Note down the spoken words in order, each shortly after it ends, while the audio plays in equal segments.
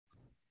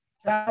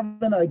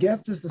Calvin, I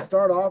guess just to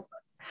start off,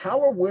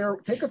 how aware,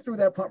 take us through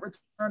that punt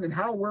return and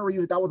how aware were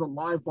you that that was a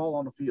live ball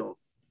on the field?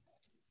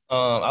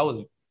 I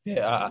was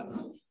yeah,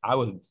 I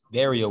was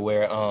very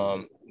aware.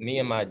 Me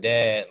and my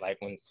dad, like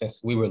when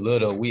since we were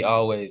little, we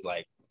always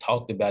like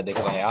talked about that.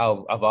 Like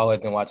I've always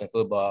been watching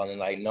football and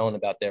like known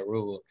about that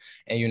rule.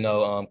 And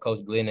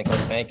Coach Glenn and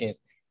Coach Bankins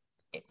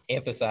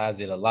emphasize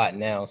it a lot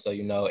now. So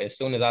as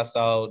soon as I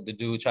saw the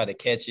dude try to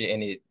catch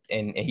it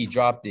and he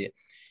dropped it,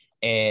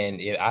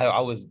 and I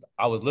was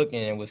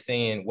looking and was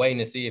seeing, waiting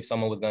to see if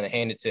someone was going to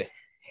hand it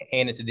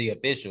to the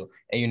official.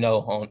 And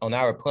on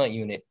our punt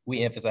unit,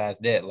 we emphasize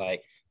that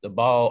like the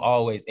ball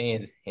always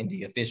ends in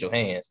the official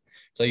hands.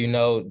 So they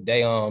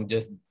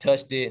just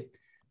touched it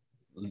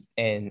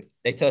and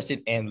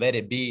let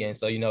it be. And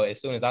so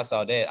as soon as I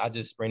saw that, I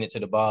just sprinted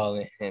to the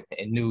ball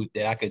and knew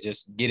that I could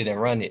just get it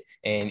and run it.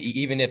 And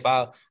even if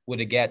I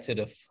would have got to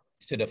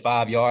the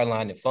 5 yard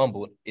line and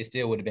fumbled, it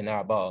still would have been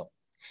our ball.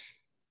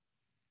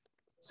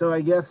 So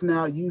I guess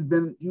now you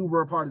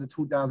were a part of the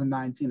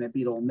 2019 that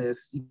beat Ole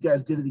Miss. You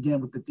guys did it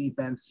again with the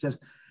defense.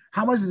 Just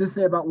how much does this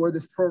say about where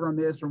this program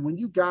is from when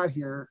you got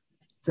here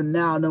to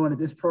now, knowing that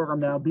this program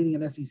now beating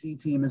an SEC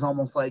team is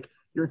almost like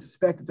you're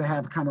expected to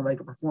have kind of like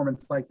a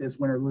performance like this,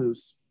 win or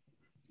lose?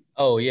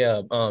 Oh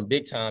yeah,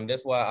 big time.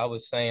 That's why I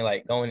was saying,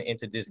 like, going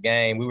into this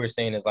game, we were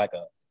saying it's like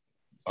a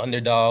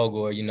underdog,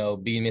 or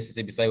beating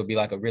Mississippi State would be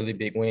like a really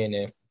big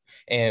win.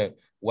 And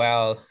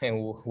while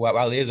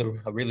it is a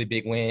really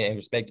big win, and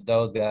respect to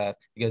those guys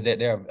because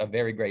they're a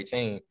very great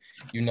team,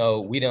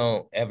 we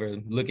don't ever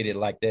look at it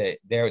like that.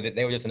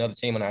 They were just another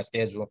team on our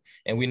schedule,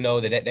 and we know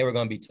that they were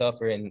going to be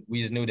tougher, and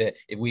we just knew that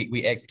if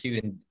we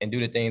execute and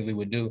do the things we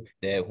would do,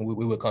 that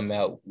we would come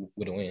out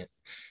with a win.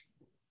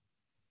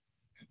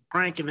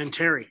 Frank and then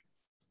Terry.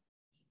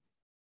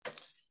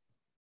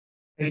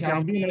 Hey,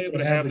 Cal, being able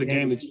to have the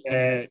game that you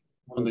had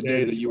on the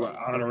day that you were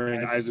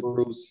honoring Isaac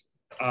Bruce,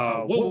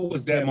 what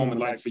was that moment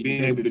like for you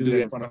being able to do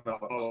that in front of a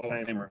Hall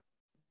of Famer?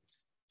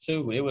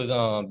 Shoot, it was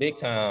big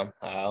time.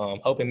 I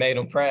hope it made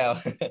him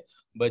proud.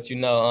 But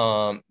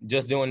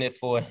just doing it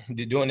for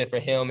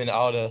him and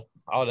all the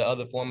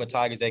other former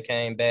Tigers that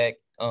came back,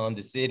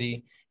 the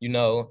city. When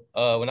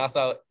I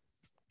saw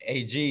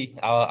AG,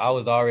 I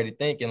was already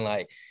thinking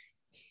like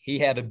he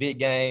had a big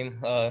game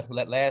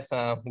last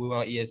time we were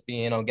on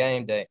ESPN on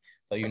game day.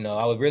 So,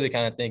 I was really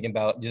kind of thinking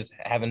about just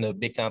having a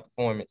big time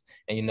performance.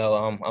 And,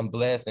 I'm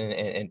blessed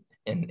and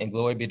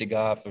glory be to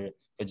God for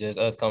just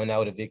us coming out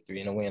with a victory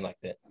and a win like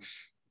that.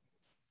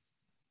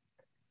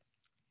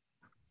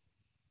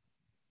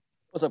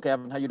 What's up,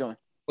 Kevin? How you doing?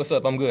 What's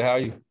up? I'm good. How are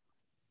you?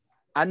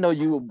 I know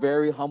you're a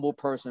very humble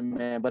person,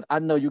 man, but I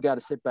know you got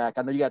to sit back.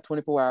 I know you got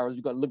 24 hours.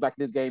 You got to look back at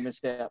this game and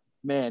say,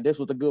 man, this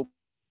was a good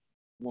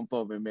one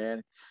for me,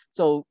 man.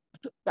 So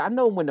I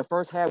know when the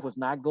first half was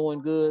not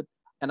going good,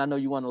 and I know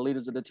you're one of the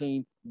leaders of the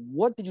team,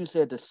 what did you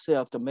say to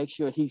Seth to make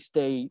sure he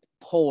stayed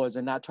poised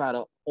and not try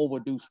to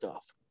overdo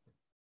stuff?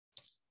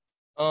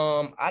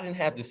 I didn't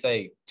have to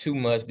say too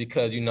much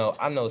because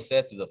I know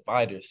Seth is a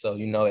fighter. So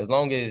as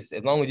long as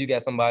you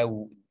got somebody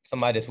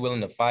that's willing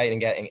to fight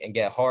and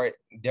get heart,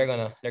 they're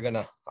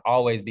gonna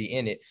always be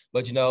in it.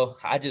 But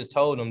I just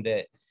told him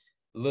that,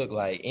 look,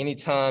 like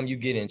anytime you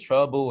get in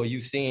trouble or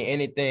you seeing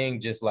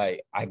anything, just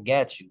like, I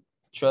got you.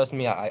 Trust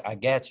me, I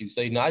got you.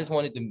 So, I just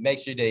wanted to make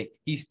sure that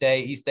he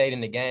stayed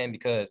in the game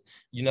because,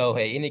 at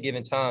any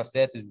given time,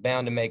 Seth is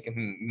bound to make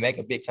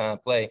a big time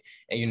play.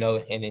 And,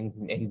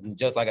 and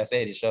just like I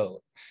said, it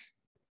showed.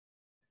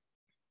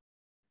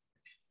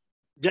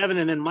 Devin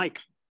and then Mike.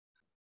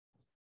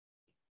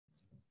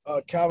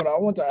 Calvin, I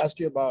want to ask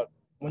you about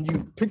when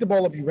you picked the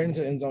ball up, you ran into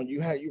the end zone,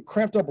 you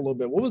cramped up a little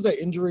bit. What was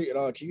that injury?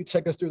 Can you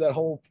take us through that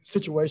whole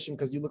situation?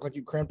 Because you look like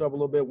you cramped up a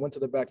little bit, went to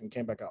the back and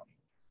came back out.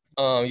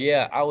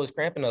 Yeah, I was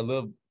cramping a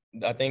little.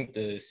 I think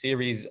the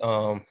series,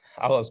 I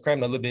was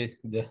cramping a little bit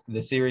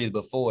the series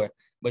before,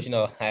 but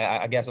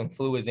I got some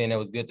fluids in that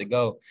was good to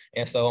go.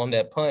 And so on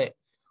that punt,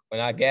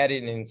 when I got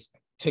it and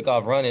took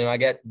off running, I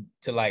got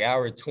to like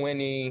hour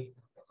 20,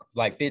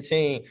 like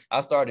 15,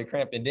 I started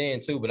cramping then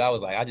too. But I was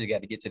like, I just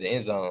got to get to the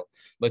end zone.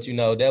 But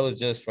that was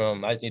just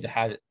from I just need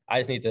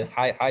to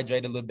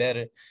hydrate a little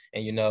better.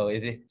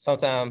 And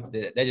sometimes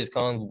that just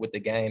comes with the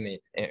game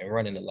and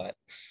running a lot.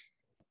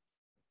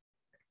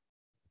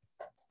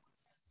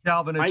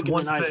 Calvin,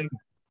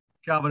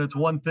 it's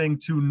one thing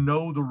to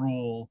know the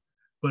rule,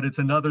 but it's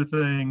another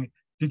thing.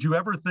 Did you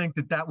ever think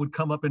that would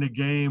come up in a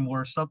game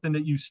where something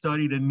that you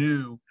studied and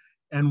knew,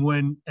 and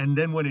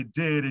then when it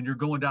did, and you're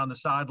going down the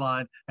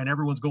sideline and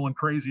everyone's going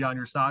crazy on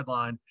your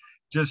sideline,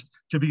 just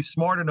to be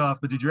smart enough,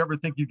 but did you ever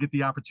think you'd get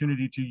the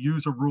opportunity to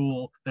use a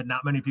rule that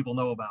not many people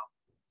know about?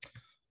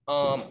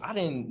 I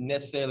didn't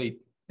necessarily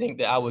think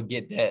that I would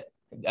get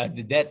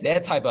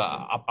that type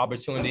of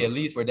opportunity, at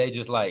least where they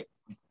just like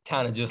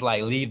kind of just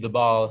like leave the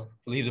ball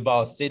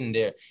sitting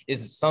there.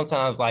 It's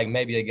sometimes like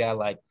maybe a guy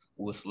like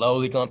will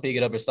slowly come pick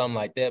it up or something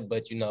like that.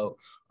 But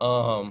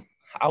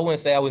I wouldn't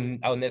say I was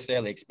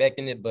necessarily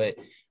expecting it, but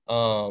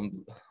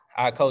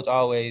our coach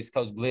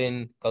Coach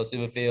Glidden, Coach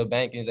Silverfield,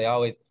 Bankins, they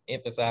always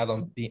emphasize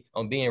on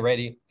being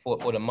ready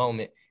for the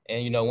moment.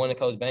 And, you know, one of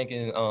Coach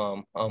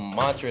Bankins'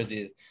 mantras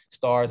is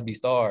stars be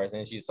stars.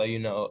 And so, you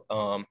know,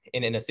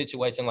 and in a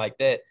situation like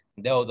that,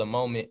 that was a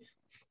moment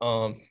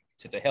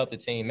to help the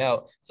team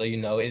out. So, you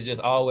know, it's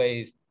just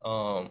always,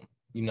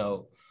 you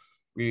know,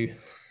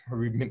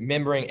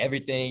 remembering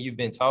everything you've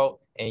been taught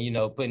and, you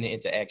know, putting it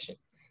into action.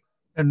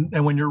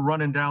 And when you're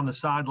running down the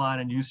sideline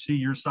and you see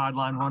your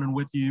sideline running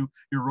with you,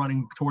 you're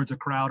running towards a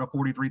crowd of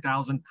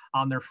 43,000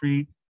 on their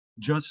feet.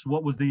 Just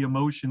what was the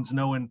emotions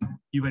knowing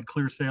you had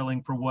clear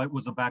sailing for what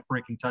was a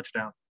backbreaking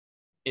touchdown?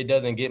 It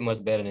doesn't get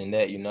much better than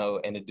that, you know,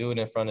 and to do it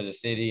in front of the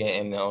city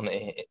and on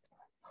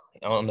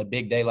a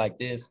big day like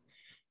this,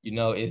 you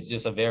know, it's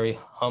just a very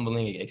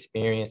humbling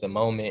experience, a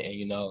moment. And,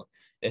 you know,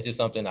 that's just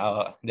something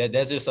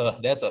that's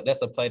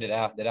a play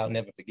that I'll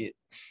never forget.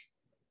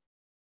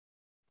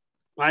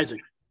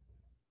 Isaac.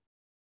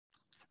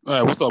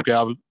 What's up,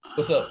 Calvin?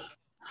 What's up?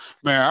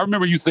 Man, I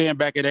remember you saying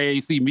back at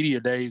AAC media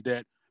days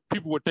that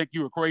people would think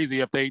you were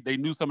crazy if they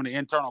knew some of the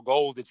internal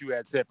goals that you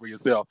had set for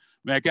yourself.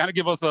 Man, kind of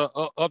give us a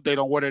update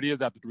on what it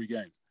is after 3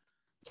 games.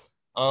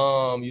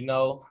 You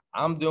know,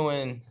 I'm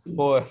doing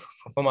for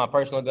my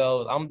personal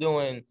goals, I'm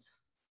doing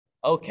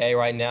okay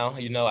right now.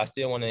 You know, I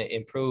still want to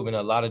improve in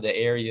a lot of the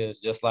areas,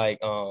 just like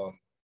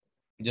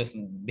just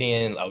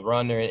being a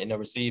runner and a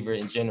receiver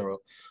in general.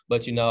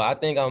 But, you know, I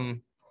think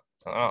I'm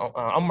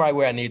right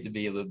where I need to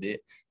be a little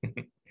bit.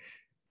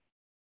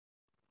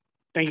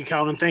 Thank you,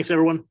 Calvin. Thanks,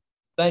 everyone.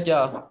 Thank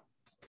y'all.